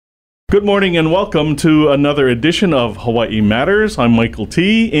Good morning and welcome to another edition of Hawaii Matters. I'm Michael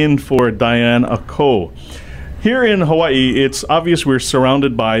T. in for Diane Ako. Here in Hawaii, it's obvious we're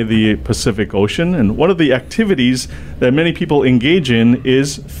surrounded by the Pacific Ocean, and one of the activities that many people engage in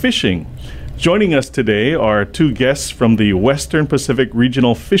is fishing. Joining us today are two guests from the Western Pacific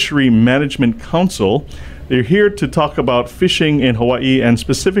Regional Fishery Management Council. They're here to talk about fishing in Hawaii and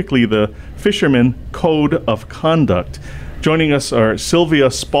specifically the Fisherman Code of Conduct. Joining us are Sylvia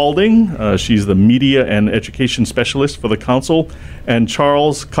Spalding, she's the Media and Education Specialist for the Council, and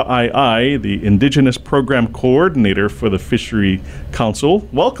Charley Ka'ai'ai, the Indigenous Program Coordinator for the Fishery Council.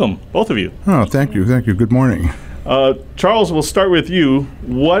 Welcome, both of you. Oh, thank you. Thank you. Good morning. Charles, we'll start with you.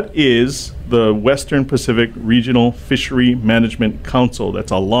 What is the Western Pacific Regional Fishery Management Council?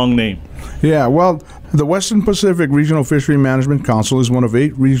 That's a long name. Yeah, well, the Western Pacific Regional Fishery Management Council is one of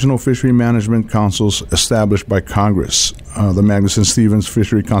 8 regional fishery management councils established by Congress, the Magnuson-Stevens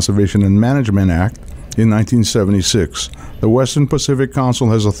Fishery Conservation and Management Act in 1976. The Western Pacific Council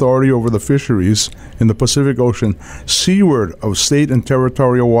has authority over the fisheries in the Pacific Ocean seaward of state and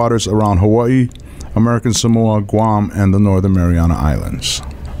territorial waters around Hawaii, American Samoa, Guam, and the Northern Mariana Islands.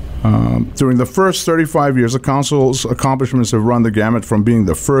 During the first 35 years, the Council's accomplishments have run the gamut from being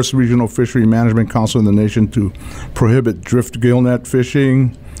the first regional fishery management council in the nation to prohibit drift gillnet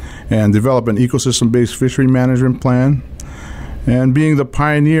fishing and develop an ecosystem-based fishery management plan, and being the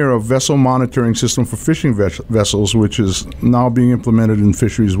pioneer of vessel monitoring system for fishing vessels, which is now being implemented in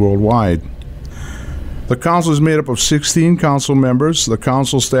fisheries worldwide. The Council is made up of 16 Council members, the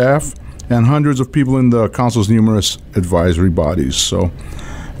Council staff, and hundreds of people in the Council's numerous advisory bodies. So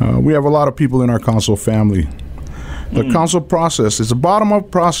we have a lot of people in our Council family. The Council process is a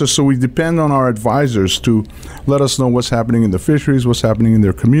bottom-up process, so we depend on our advisors to let us know what's happening in the fisheries, what's happening in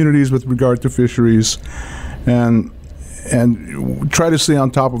their communities with regard to fisheries, and try to stay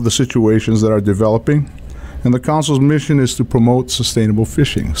on top of the situations that are developing. And the Council's mission is to promote sustainable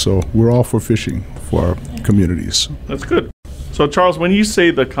fishing. So we're all for fishing for our communities. That's good. So Charles, when you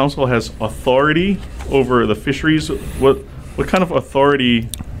say the Council has authority over the fisheries, what kind of authority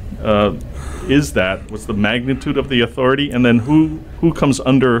is that? What's the magnitude of the authority? And then who comes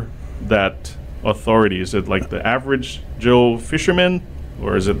under that authority? Is it like the average Joe fisherman?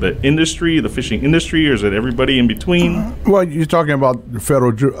 Or is it the industry, the fishing industry, or is it everybody in between? Well, you're talking about the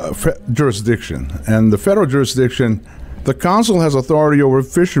federal jurisdiction. And the federal jurisdiction, the Council has authority over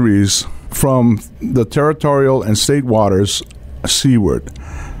fisheries from the territorial and state waters seaward.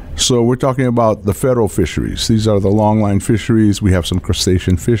 So we're talking about the federal fisheries. These are the longline fisheries. We have some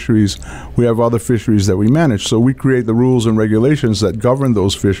crustacean fisheries. We have other fisheries that we manage. So we create the rules and regulations that govern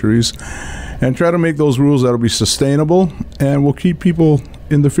those fisheries and try to make those rules that will be sustainable and will keep people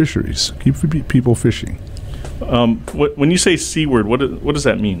in the fisheries, keep people fishing. When you say seaward, what does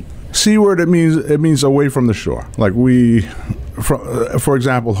that mean? Seaward, it means away from the shore. Like for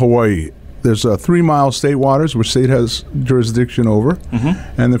example, Hawaii. There's 3 mile state waters, which state has jurisdiction over.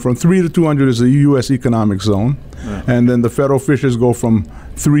 And then from 3 to 200 is the U.S. economic zone. And then the federal fishes go from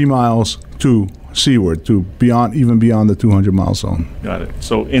 3 miles to seaward, to even beyond the 200-mile zone. Got it.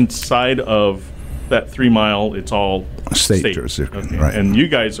 So inside of that 3 mile, it's all state jurisdiction. Okay. Right. And you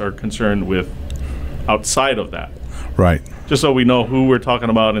guys are concerned with outside of that. Right. Just so we know who we're talking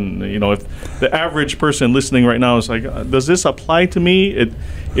about, and if the average person listening right now is like, does this apply to me?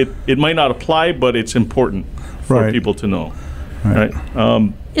 It might not apply, but it's important for people to know. Right.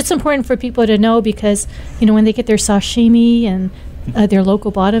 It's important for people to know because when they get their sashimi and their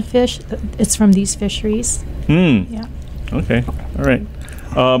local bottom fish, it's from these fisheries. Yeah. Okay. All right.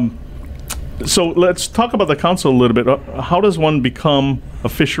 So let's talk about the council a little bit. How does one become a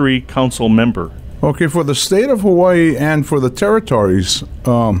fishery council member? Okay, for the state of Hawaii and for the territories,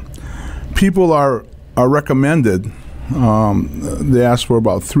 people are recommended. They ask for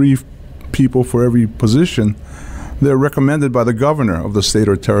about 3 people for every position. They're recommended by the governor of the state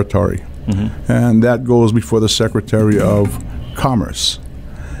or territory, and that goes before the Secretary of Commerce.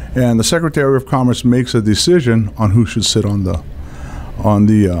 And the Secretary of Commerce makes a decision on who should sit on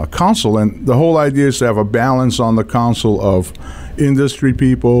the council. And the whole idea is to have a balance on the council of industry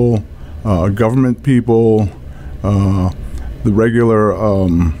people, government people, the regular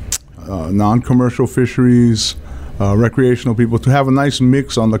non-commercial fisheries, recreational people, to have a nice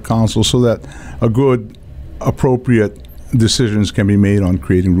mix on the council so that a good, appropriate decisions can be made on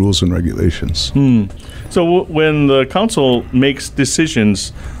creating rules and regulations. So when the council makes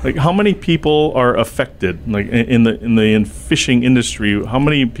decisions, like how many people are affected? Like in the fishing industry, how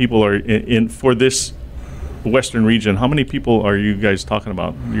many people are in for this Western region? How many people are you guys talking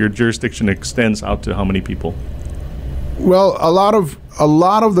about? Your jurisdiction extends out to how many people? Well, a lot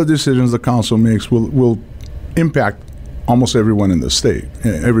of the decisions the council makes will impact almost everyone in the state,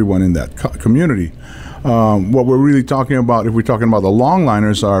 everyone in that community. What we're really talking about, if we're talking about the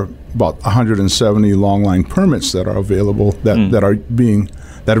longliners, are about 170 longline permits that are available that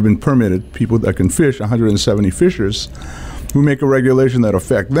have been permitted. People that can fish, 170 fishers. We make a regulation that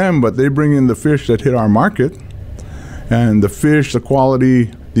affect them, but they bring in the fish that hit our market, and the fish, the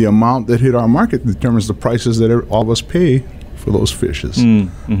quality, the amount that hit our market determines the prices that all of us pay for those fishes.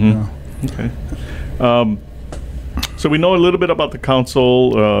 Yeah. Okay. So we know a little bit about the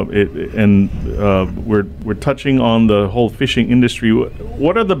council, and we're touching on the whole fishing industry.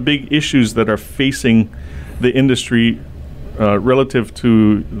 What are the big issues that are facing the industry relative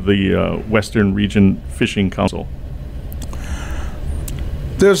to the Western Region Fishing Council?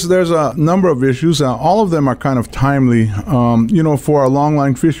 There's a number of issues. All of them are kind of timely. For our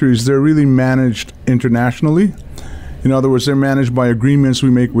longline fisheries, they're really managed internationally. In other words, they're managed by agreements we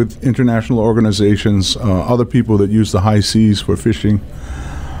make with international organizations, other people that use the high seas for fishing.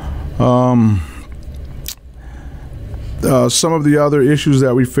 Some of the other issues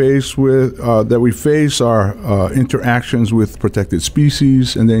that we face are interactions with protected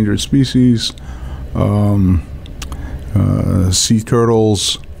species, endangered species, sea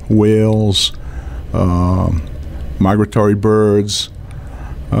turtles, whales, migratory birds.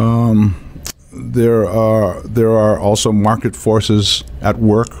 There are also market forces at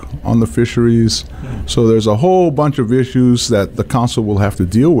work on the fisheries. So there's a whole bunch of issues that the council will have to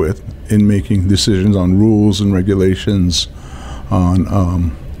deal with in making decisions on rules and regulations,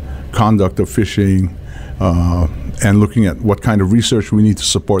 on conduct of fishing, and looking at what kind of research we need to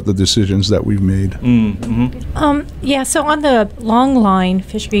support the decisions that we've made. So on the longline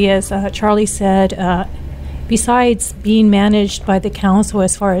fishery, as Charlie said, besides being managed by the council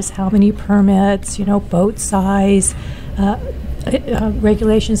as far as how many permits, boat size,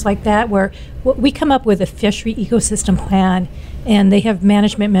 regulations like that, where we come up with a fishery ecosystem plan, and they have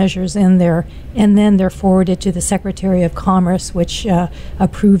management measures in there, and then they're forwarded to the Secretary of Commerce, which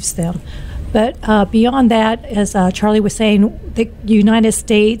approves them. But beyond that, as Charlie was saying, the United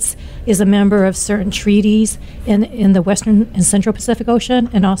States is a member of certain treaties in the Western and Central Pacific Ocean,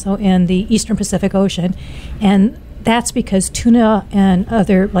 and also in the Eastern Pacific Ocean. And that's because tuna and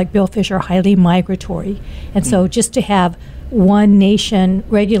other, like billfish, are highly migratory. And so just to have one nation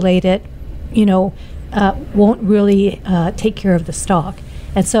regulate it, won't really take care of the stock.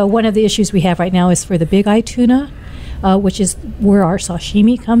 And so one of the issues we have right now is for the big eye tuna, which is where our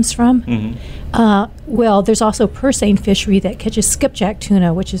sashimi comes from. Well, there's also purseine fishery that catches skipjack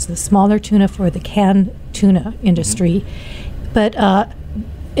tuna, which is the smaller tuna for the canned tuna industry. But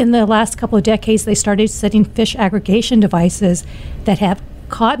in the last couple of decades, they started setting fish aggregation devices that have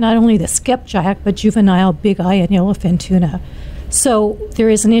caught not only the skipjack, but juvenile big eye and yellowfin tuna. So there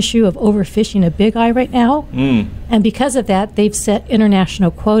is an issue of overfishing of big eye right now. And because of that, they've set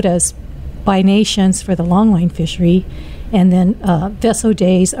international quotas by nations for the longline fishery, and then vessel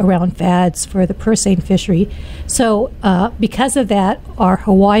days around FADs for the purseine fishery. So because of that, our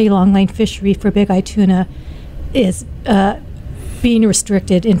Hawaii longline fishery for big eye tuna is being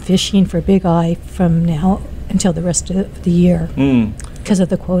restricted in fishing for big eye from now until the rest of the year because of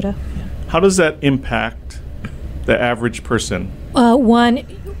the quota. How does that impact the average person? One,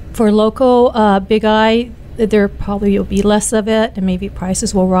 for local big eye, there probably will be less of it, and maybe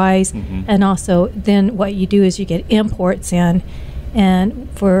prices will rise. And also, then what you do is you get imports in, and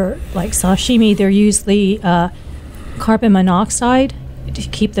for like sashimi, they're usually carbon monoxide to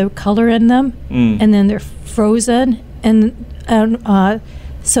keep the color in them, and then they're frozen, and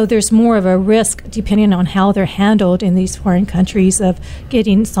so there's more of a risk depending on how they're handled in these foreign countries of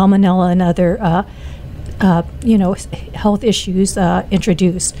getting salmonella and other health issues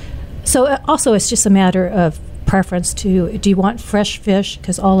introduced. So also it's just a matter of preference to, do you want fresh fish?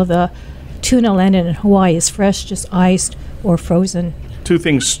 Because all of the tuna landed in Hawaii is fresh, just iced or frozen. Two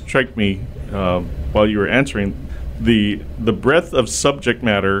things strike me while you were answering. The breadth of subject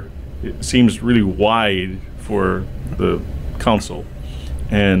matter seems really wide for the council.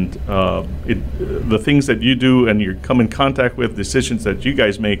 And the things that you do and you come in contact with, decisions that you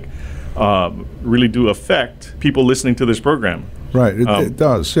guys make, really do affect people listening to this program. Right, it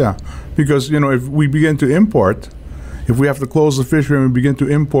does, yeah. Because, if we begin to import, if we have to close the fishery and we begin to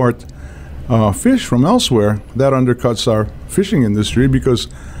import fish from elsewhere, that undercuts our fishing industry, because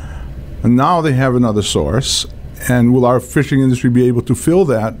now they have another source, and will our fishing industry be able to fill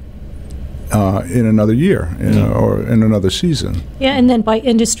that in another year or in another season? Yeah, and then by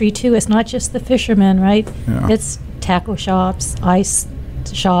industry, too, it's not just the fishermen, right? Yeah. It's tackle shops, ice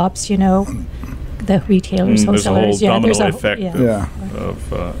shops, the the retailers, There's a whole wholesalers. domino effect Yeah.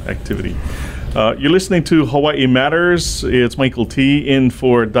 of activity. You're listening to Hawaii Matters. It's Michael T. in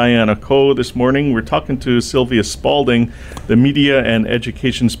for Diana Ko this morning. We're talking to Sylvia Spalding, the Media and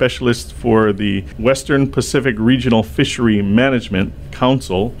Education Specialist for the Western Pacific Regional Fishery Management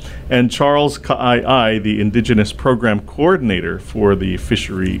Council, and Charles Ka'ai'ai, the Indigenous Program Coordinator for the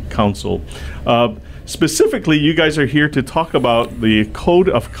Fishery Council. Specifically, you guys are here to talk about the code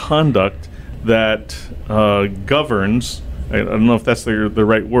of conduct that governs, I don't know if that's the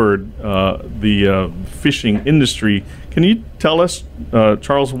right word, the fishing industry. Can you tell us,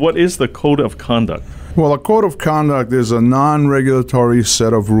 Charles, what is the code of conduct? Well, a code of conduct is a non-regulatory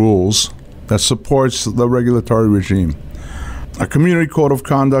set of rules that supports the regulatory regime. A community code of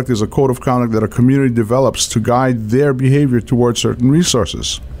conduct is a code of conduct that a community develops to guide their behavior towards certain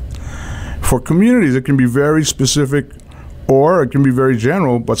resources. For communities, it can be very specific or it can be very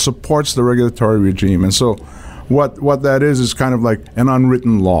general, but supports the regulatory regime. And so what that is kind of like an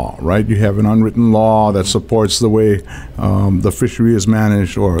unwritten law, right? You have an unwritten law that supports the way the fishery is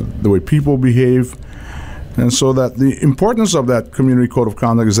managed or the way people behave. And so that the importance of that community code of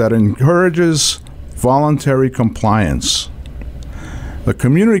conduct is that it encourages voluntary compliance. The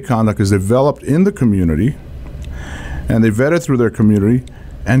community conduct is developed in the community, and they vet it through their community,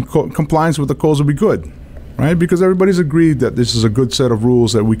 and compliance with the codes will be good. Right? Because everybody's agreed that this is a good set of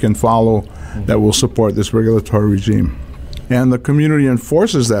rules that we can follow that will support this regulatory regime. And the community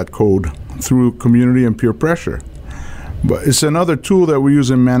enforces that code through community and peer pressure. But it's another tool that we use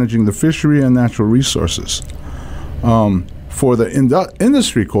in managing the fishery and natural resources. For the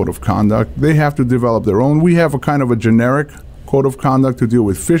industry code of conduct, they have to develop their own. We have a kind of a generic code of conduct to deal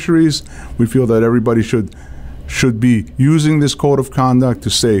with fisheries. We feel that everybody should be using this code of conduct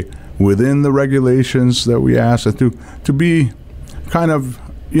to stay within the regulations that we ask, and to be kind of,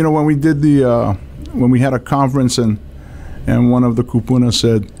 when we did when we had a conference and one of the kupuna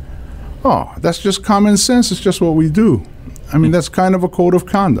said, "Oh, that's just common sense. It's just what we do." I mean, that's kind of a code of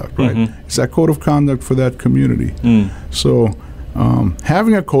conduct, right? Mm-hmm. It's that code of conduct for that community. So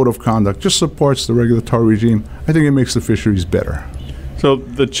having a code of conduct just supports the regulatory regime. I think it makes the fisheries better. So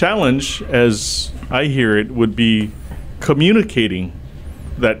the challenge, as I hear it, would be communicating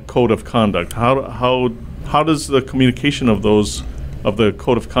that code of conduct. How does the communication of the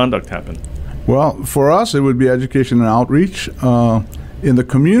code of conduct happen? Well, for us, it would be education and outreach. In the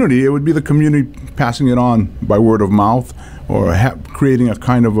community, it would be the community passing it on by word of mouth, or creating a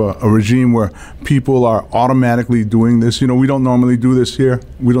kind of a regime where people are automatically doing this. We don't normally do this here.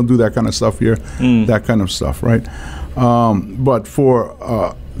 We don't do that kind of stuff here. That kind of stuff, right? But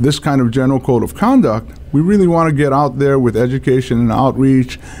for this kind of general code of conduct, we really want to get out there with education and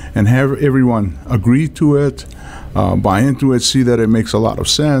outreach and have everyone agree to it, buy into it, see that it makes a lot of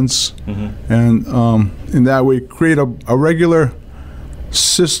sense, and in that way create a regular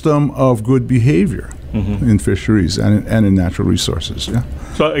system of good behavior in fisheries and in natural resources. Yeah.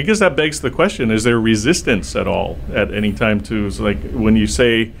 So I guess that begs the question, is there resistance at all at any time to, like, when you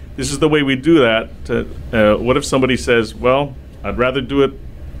say, this is the way we do that, what if somebody says, well, I'd rather do it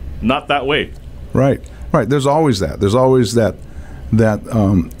not that way? Right. There's always that. There's always that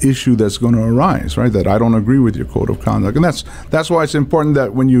issue that's going to arise, right? That I don't agree with your code of conduct, and that's why it's important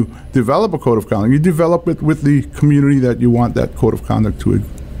that when you develop a code of conduct, you develop it with the community that you want that code of conduct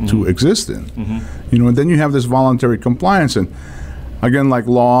to exist in. And then you have this voluntary compliance, and again, like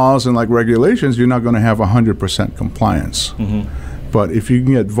laws and like regulations, you're not going to have 100% compliance. But if you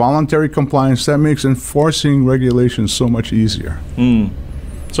can get voluntary compliance, that makes enforcing regulations so much easier.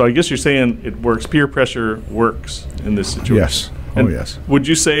 So I guess you're saying it works. Peer pressure works in this situation. Yes. And yes. Would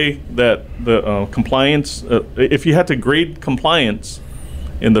you say that the compliance, if you had to grade compliance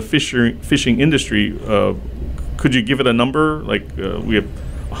in the fishing industry, could you give it a number? Like we have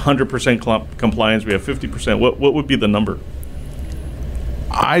 100% compliance, we have 50%. What would be the number?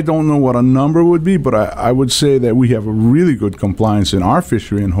 I don't know what a number would be, but I would say that we have a really good compliance in our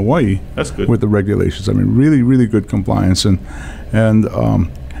fishery in Hawaii. That's good. With the regulations. I mean, really, really good compliance. And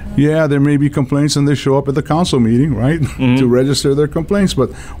yeah, there may be complaints and they show up at the council meeting, right, to register their complaints.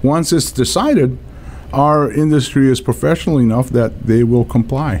 But once it's decided, our industry is professional enough that they will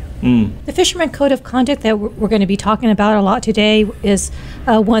comply. The Fisherman Code of Conduct that we're going to be talking about a lot today is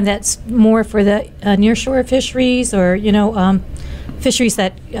one that's more for the nearshore fisheries, or, fisheries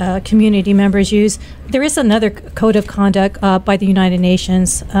that community members use. There is another code of conduct by the United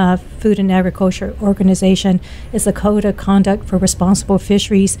Nations Food and Agriculture Organization. It's a code of conduct for responsible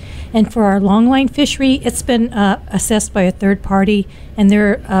fisheries. And for our longline fishery, it's been assessed by a third party, and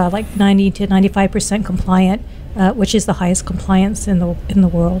they're like 90 to 95% compliant which is the highest compliance in the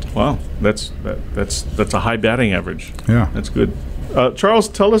world. Wow, that's a high batting average. Yeah, that's good. Charles,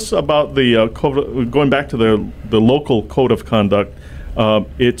 tell us about the going back to the local code of conduct.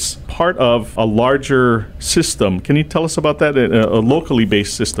 It's part of a larger system. Can you tell us about that? A locally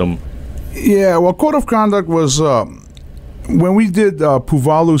based system. Yeah, well, code of conduct was when we did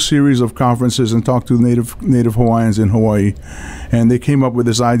Puvalu series of conferences and talked to Native Hawaiians in Hawaii, and they came up with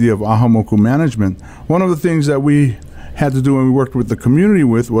this idea of ahamoku management. One of the things that we had to do when we worked with the community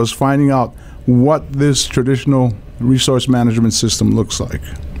was finding out what this traditional resource management system looks like.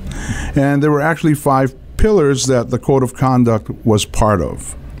 And there were actually 5 pillars that the code of conduct was part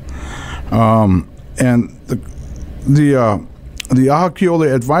of. And the Ahakiole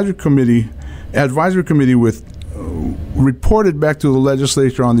Advisory Committee reported back to the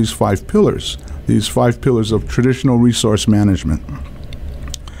legislature on these 5 pillars of traditional resource management.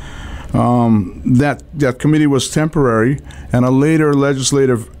 That committee was temporary, and a later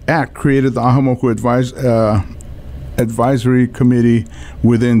legislative act created the Ahamoku Advisory Committee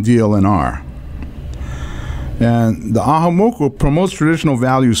within DLNR. And the Ahamoku promotes traditional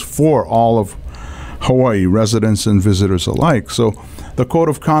values for all of Hawaii, residents and visitors alike. So the code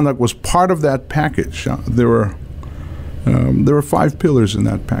of conduct was part of that package. There were 5 pillars in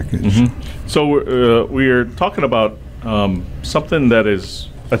that package. Mm-hmm. So we're talking about something that is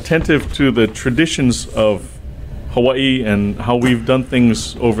attentive to the traditions of Hawaii and how we've done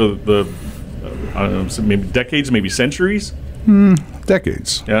things over the maybe decades, maybe centuries?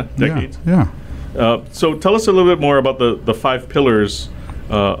 Decades. Yeah, decades. Yeah. So tell us a little bit more about the 5 pillars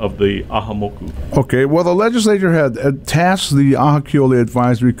of the Ahamoku. Okay, well, the legislature had tasked the Ahakiole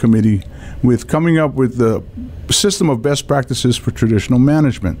Advisory Committee with coming up with the system of best practices for traditional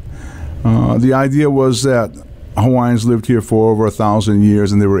management. The idea was that Hawaiians lived here for over 1,000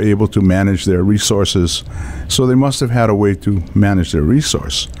 years and they were able to manage their resources, so they must have had a way to manage their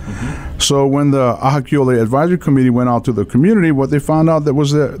resource. Mm-hmm. So when the Ahakiole Advisory Committee went out to the community, what they found out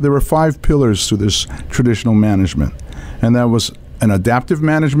was that there were 5 pillars to this traditional management, and that was an adaptive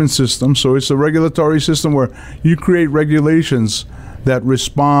management system. So it's a regulatory system where you create regulations that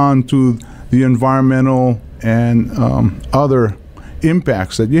respond to the environmental and other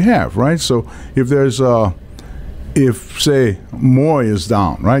impacts that you have, right? So if there's if, say, moi is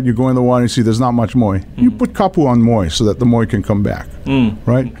down, right? You go in the water and you see there's not much moi. You put kapu on moi so that the moi can come back,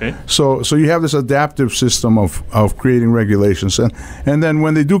 right? Okay. So you have this adaptive system of creating regulations, and then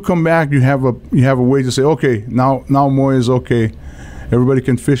when they do come back, you have a way to say, okay, now moi is okay. Everybody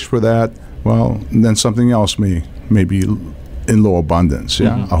can fish for that. Well, then something else may be in low abundance,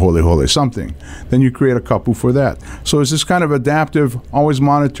 a hole something. Then you create a kapu for that. So it's this kind of adaptive, always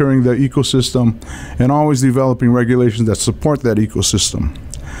monitoring the ecosystem and always developing regulations that support that ecosystem.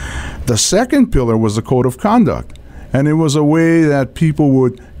 The second pillar was the code of conduct, and it was a way that people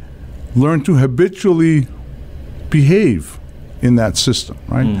would learn to habitually behave in that system,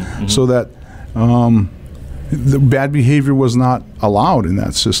 right? So that the bad behavior was not allowed in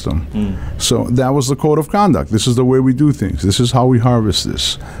that system. So that was the code of conduct. This is the way we do things. This is how we harvest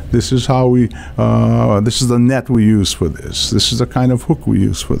this. This is how we, this is the net we use for this. This is the kind of hook we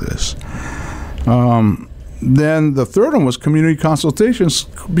use for this. Then the third one was community consultations,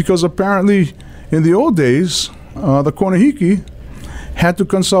 because apparently in the old days, the Konehiki had to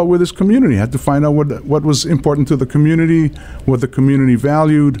consult with his community, had to find out what was important to the community, what the community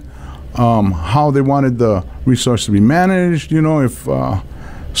valued, how they wanted the resource to be managed. You know, if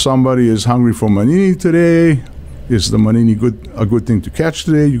somebody is hungry for manini today, is the manini a good thing to catch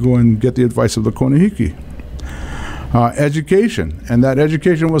today? You go and get the advice of the Konehiki. Education, and that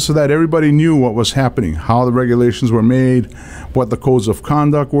education was so that everybody knew what was happening, how the regulations were made, what the codes of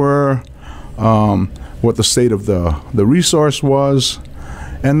conduct were, what the state of the resource was.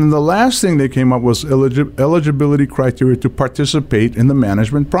 And then the last thing they came up was eligibility criteria to participate in the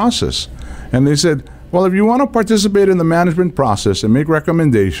management process. And they said, well, if you want to participate in the management process and make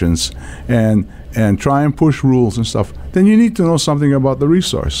recommendations and try and push rules and stuff, then you need to know something about the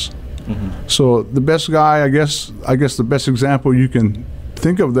resource. So the best guy, I guess the best example you can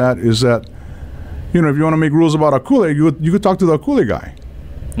think of that is that, you know, if you want to make rules about akule, you could talk to the akule guy,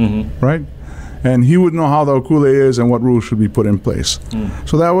 right? And he would know how the akule is and what rules should be put in place.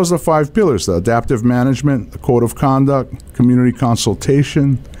 So that was the 5 pillars: the adaptive management, the code of conduct, community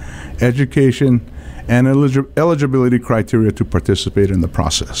consultation, education, and eligibility criteria to participate in the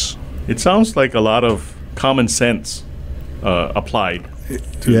process. It sounds like a lot of common sense applied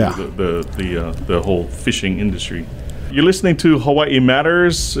to the whole fishing industry. You're listening to Hawaii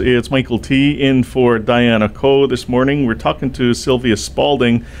Matters. It's Michael T. in for Diana Ko this morning. We're talking to Sylvia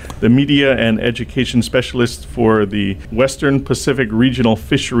Spalding, the Media and Education Specialist for the Western Pacific Regional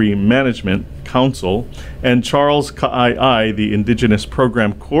Fishery Management Council, and Charles Ka'ai'ai, the Indigenous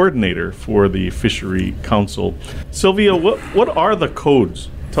Program Coordinator for the Fishery Council. Sylvia, what are the codes?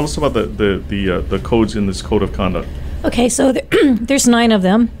 Tell us about the codes in this Code of Conduct. Okay, so there's 9 of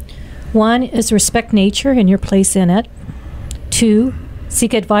them. 1 is respect nature and your place in it. 2,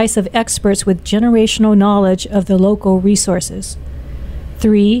 seek advice of experts with generational knowledge of the local resources.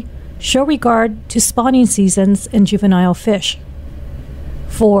 3, show regard to spawning seasons and juvenile fish.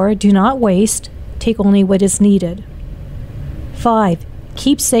 4, do not waste, take only what is needed. 5,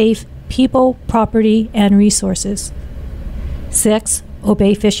 keep safe people, property, and resources. 6,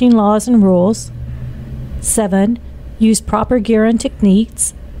 obey fishing laws and rules. 7, use proper gear and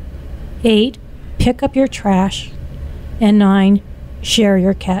techniques. 8, pick up your trash. And 9, share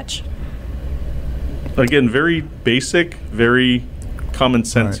your catch. Again, very basic, very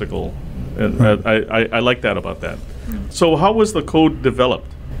commonsensical. Right. And I like that about that. So how was the code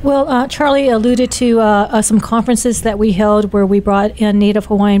developed? Well, Charlie alluded to some conferences that we held where we brought in Native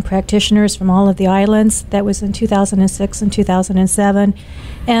Hawaiian practitioners from all of the islands. That was in 2006 and 2007.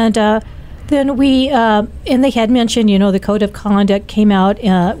 And then and they had mentioned, the Code of Conduct came out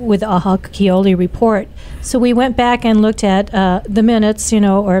with the Aha Keoli report. So we went back and looked at the minutes,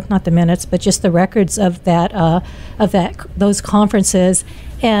 or not the minutes, but just the records of those conferences,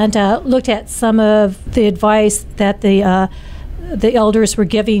 and looked at some of the advice that the elders were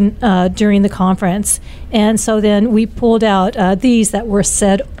giving during the conference. And so then we pulled out these that were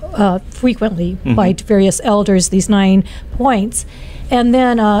said frequently by various elders, these 9 points. And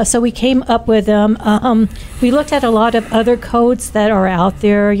then, so we came up with them. We looked at a lot of other codes that are out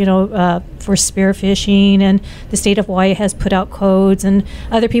there, for spearfishing, and the state of Hawaii has put out codes, and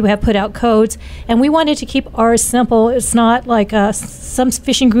other people have put out codes. And we wanted to keep ours simple. It's not like some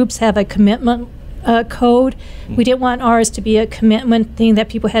fishing groups have a commitment code. We didn't want ours to be a commitment thing that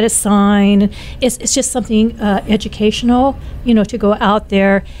people had to sign. It's just something educational, to go out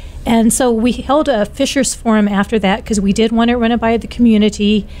there. And so we held a Fishers Forum after that because we did want to run it by the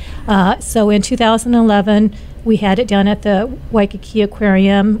community. So in 2011, we had it down at the Waikiki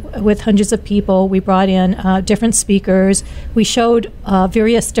Aquarium with hundreds of people. We brought in different speakers. We showed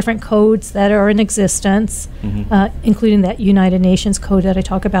various different codes that are in existence, including that United Nations code that I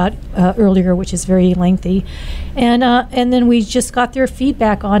talked about earlier, which is very lengthy. And then we just got their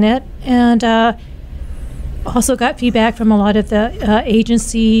feedback on it, and also got feedback from a lot of the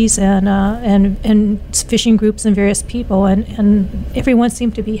agencies and fishing groups and various people, and everyone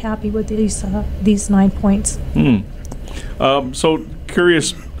seemed to be happy with these 9 points. So,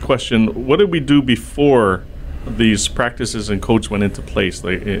 curious question: what did we do before these practices and codes went into place,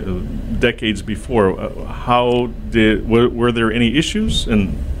 like decades before? Were there any issues,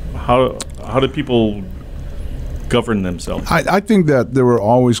 and how did people govern themselves? I think that there were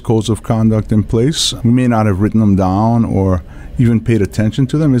always codes of conduct in place. We may not have written them down or even paid attention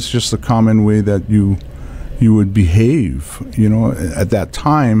to them. It's just a common way that you would behave, at that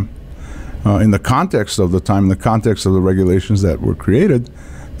time, in the context of the time, in the context of the regulations that were created,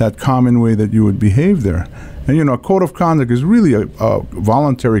 that common way that you would behave there. And, a code of conduct is really a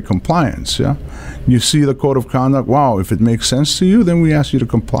voluntary compliance, yeah? You see the code of conduct, wow, if it makes sense to you, then we ask you to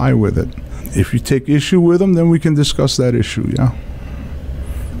comply with it. If you take issue with them, then we can discuss that issue, yeah.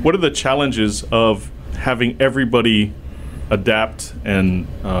 What are the challenges of having everybody adapt and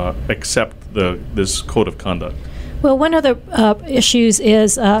accept this code of conduct? Well, one of the issues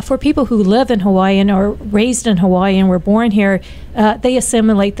is for people who live in Hawaii and are raised in Hawaii and were born here, they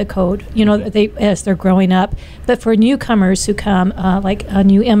assimilate the code, as they're growing up. But for newcomers who come, like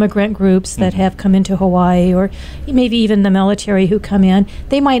new immigrant groups that have come into Hawaii, or maybe even the military who come in,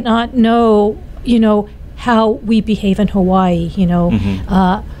 they might not know, how we behave in Hawaii,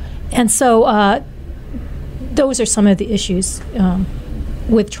 and so those are some of the issues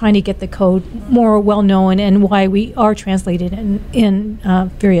with trying to get the code more well-known, and why we are translated in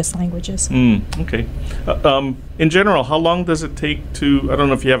various languages. Okay. In general, how long does it take to, I don't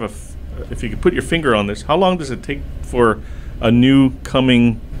know if you have if you could put your finger on this, how long does it take for a new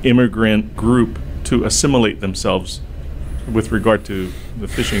coming immigrant group to assimilate themselves with regard to the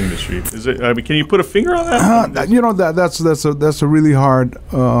fishing industry? Is it? Can you put a finger on that? That's a really hard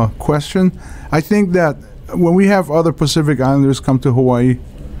question. I think that when we have other Pacific Islanders come to Hawaii,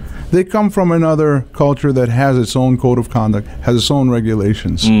 they come from another culture that has its own code of conduct, has its own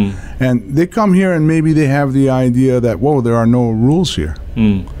regulations. And they come here and maybe they have the idea that, whoa, there are no rules here.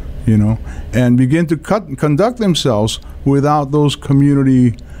 and begin to conduct themselves without those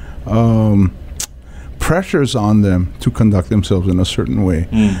community pressures on them to conduct themselves in a certain way.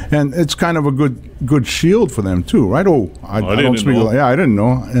 And it's kind of a good shield for them too, right? I don't speak. Yeah, I didn't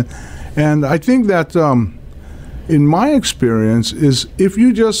know. And I think that in my experience is if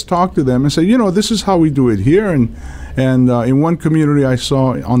you just talk to them and say, this is how we do it here, and in one community I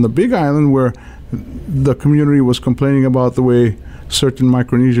saw on the Big Island where the community was complaining about the way certain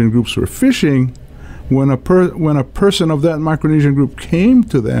Micronesian groups were fishing, when a person of that Micronesian group came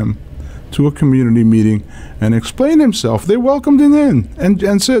to them to a community meeting and explained himself, they welcomed him in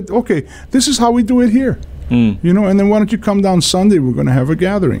and said, okay, this is how we do it here. And then why don't you come down Sunday, we're going to have a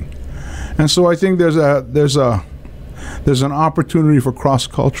gathering. And so I think there's an opportunity for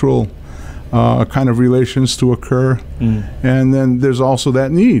cross-cultural kind of relations to occur. And then there's also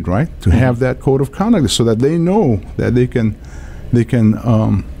that need, right, to have that code of conduct so that they know that they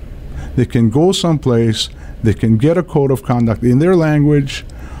can go someplace, they can get a code of conduct in their language,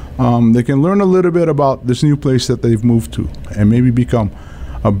 they can learn a little bit about this new place that they've moved to and maybe become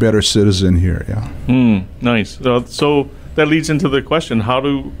a better citizen here. Nice. So that leads into the question, how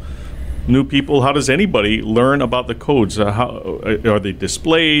does anybody learn about the codes? How are they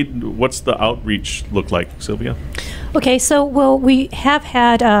displayed? What's the outreach look like, Sylvia? Okay, so we have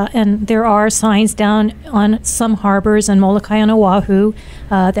had, and there are signs down on some harbors in Molokai and Oahu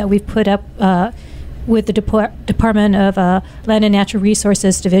that we've put up with the Department of Land and Natural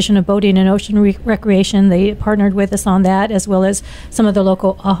Resources Division of Boating and Ocean Recreation. They partnered with us on that, as well as some of the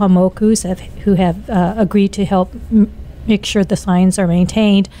local ahamokus who have agreed to help make sure the signs are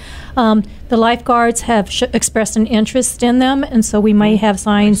maintained. The lifeguards have expressed an interest in them, and so we might have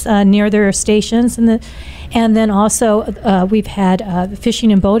signs near their stations. And then also we've had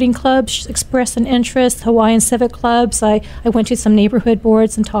fishing and boating clubs express an interest, Hawaiian civic clubs. I went to some neighborhood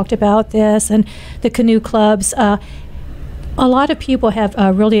boards and talked about this, and the canoe clubs. A lot of people have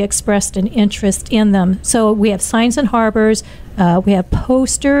really expressed an interest in them. So we have signs in harbors. We have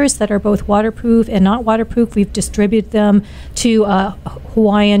posters that are both waterproof and not waterproof. We've distributed them to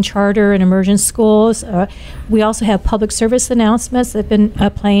Hawaiian charter and immersion schools. We also have public service announcements that have been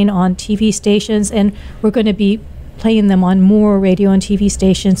playing on TV stations, and we're going to be playing them on more radio and TV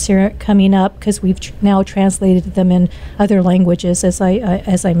stations here coming up because we've now translated them in other languages, as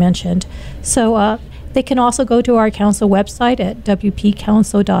I mentioned. So they can also go to our council website at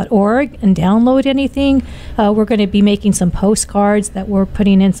wpcouncil.org and download anything. We're going to be making some postcards that we're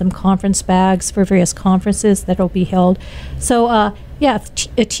putting in some conference bags for various conferences that will be held. So,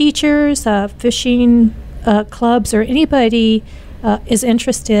 teachers, fishing clubs, or anybody is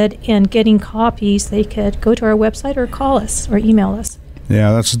interested in getting copies, they could go to our website or call us or email us.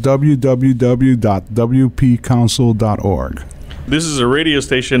 Yeah, that's www.wpcouncil.org. This is a radio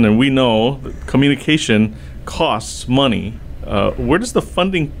station, and we know that communication costs money. Where does the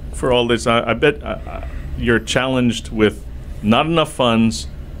funding for all this? I bet you're challenged with not enough funds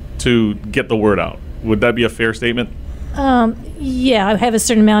to get the word out. Would that be a fair statement? Yeah, I have a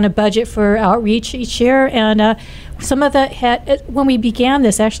certain amount of budget for outreach each year, and some of that when we began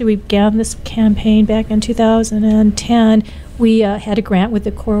this campaign back in 2010. We had a grant with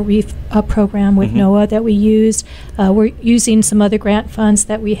the Coral Reef program with NOAA that we used. We're using some other grant funds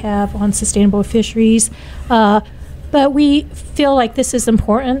that we have on sustainable fisheries. But we feel like this is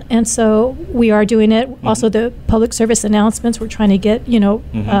important, and so we are doing it. Also, the public service announcements, we're trying to get,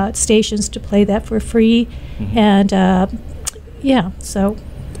 stations to play that for free. And, so...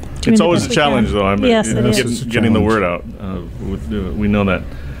 It's always a challenge, though. Yes, it is. Getting the word out. We know that.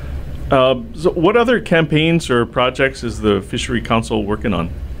 So what other campaigns or projects is the Fishery Council working on?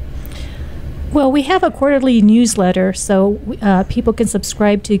 Well, we have a quarterly newsletter, so people can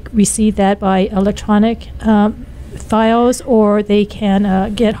subscribe to receive that by electronic files, or they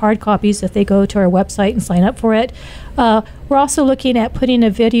can get hard copies if they go to our website and sign up for it. We're also looking at putting a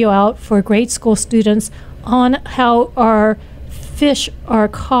video out for grade school students on how our fish are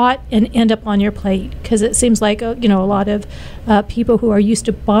caught and end up on your plate, because it seems like a lot of people who are used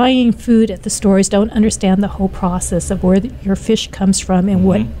to buying food at the stores don't understand the whole process of where your fish comes from and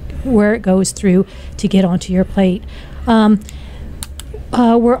where it goes through to get onto your plate. We've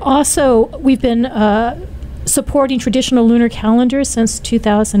been supporting traditional lunar calendars since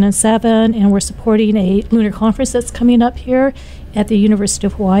 2007, and we're supporting a lunar conference that's coming up here at the University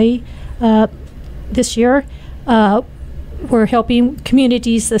of Hawaii this year. We're helping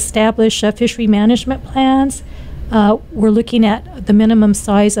communities establish fishery management plans. We're looking at the minimum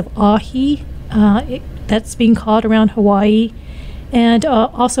size of ahi that's being caught around Hawaii. And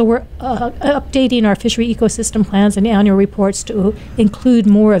also, we're updating our fishery ecosystem plans and annual reports to include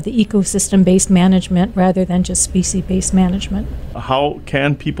more of the ecosystem-based management rather than just species-based management. How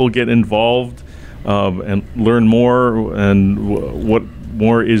can people get involved and learn more, and what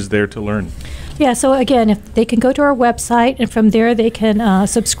more is there to learn? Yeah, so again, if they can go to our website, and from there they can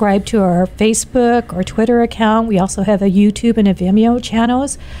subscribe to our Facebook or Twitter account. We also have a YouTube and a Vimeo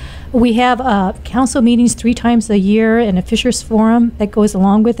channels. We have council meetings 3 times a year and a Fishers Forum that goes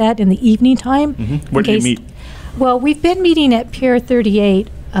along with that in the evening time. Where do you meet? Well, we've been meeting at Pier 38,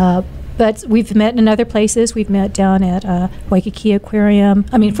 but we've met in other places. We've met down at Waikiki Aquarium.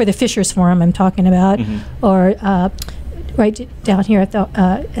 I mean, for the Fishers Forum I'm talking about, or right down here at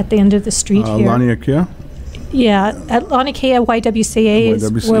the end of the street here. Laniakea? Yeah, at Laniakea YWCA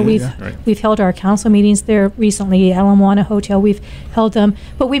is where we've held our council meetings there recently. At Alamoana Hotel, we've held them,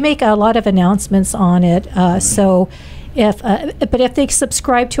 but we make a lot of announcements on it. So, if they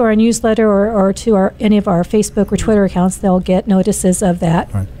subscribe to our newsletter or to any of our Facebook or Twitter accounts, they'll get notices of that.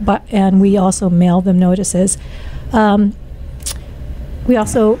 Right. And we also mail them notices. We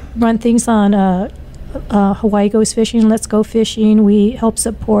also run things on Hawaii Goes Fishing, Let's Go Fishing. We help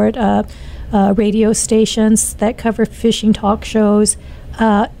support radio stations that cover fishing talk shows.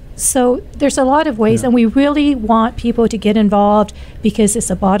 So there's a lot of ways, and we really want people to get involved because it's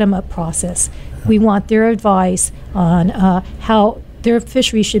a bottom-up process. We want their advice on how their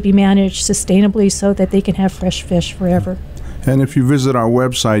fishery should be managed sustainably so that they can have fresh fish forever. And if you visit our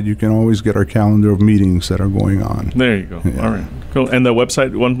website, you can always get our calendar of meetings that are going on. There you go. Yeah. All right. Cool. And the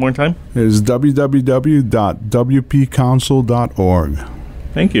website, one more time? It is www.wpcouncil.org.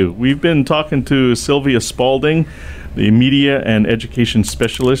 Thank you. We've been talking to Sylvia Spalding, the Media and Education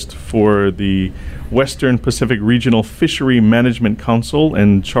Specialist for the Western Pacific Regional Fishery Management Council,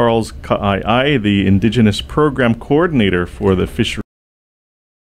 and Charles Ka'ai'ai, the Indigenous Program Coordinator for the Fishery